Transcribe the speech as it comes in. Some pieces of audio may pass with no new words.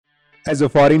As a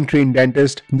foreign trained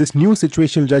dentist, this new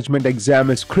situational judgment exam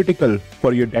is critical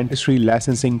for your dentistry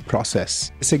licensing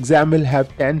process. This exam will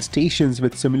have 10 stations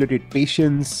with simulated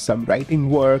patients, some writing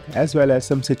work, as well as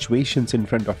some situations in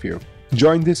front of you.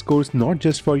 Join this course not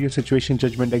just for your situational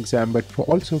judgment exam but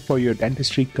also for your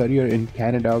dentistry career in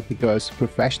Canada, because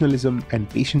professionalism and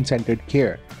patient-centered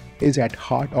care is at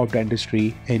heart of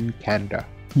dentistry in Canada.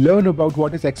 Learn about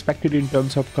what is expected in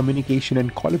terms of communication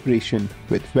and collaboration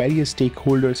with various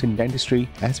stakeholders in dentistry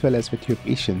as well as with your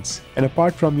patients. And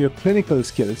apart from your clinical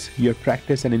skills, your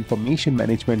practice and information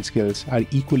management skills are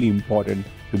equally important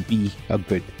to be a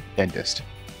good dentist.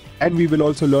 And we will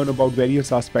also learn about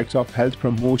various aspects of health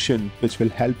promotion which will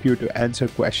help you to answer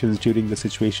questions during the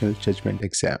situational judgment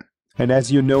exam. And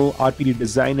as you know, RPD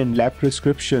design and lab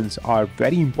prescriptions are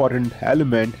very important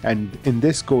element, and in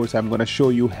this course I'm going to show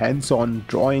you hands-on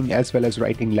drawing as well as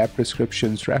writing lab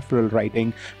prescriptions, referral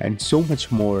writing, and so much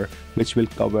more, which will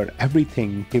cover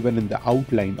everything given in the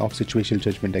outline of situational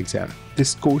judgment exam.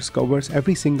 This course covers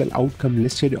every single outcome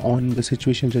listed on the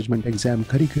situational judgment exam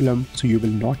curriculum, so you will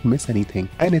not miss anything.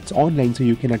 And it's online, so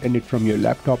you can attend it from your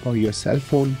laptop or your cell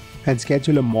phone and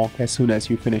schedule a mock as soon as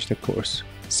you finish the course.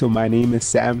 So my name is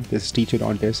Sam, this is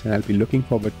teachodontist, and I'll be looking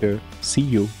forward to see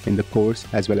you in the course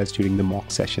as well as during the mock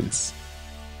sessions.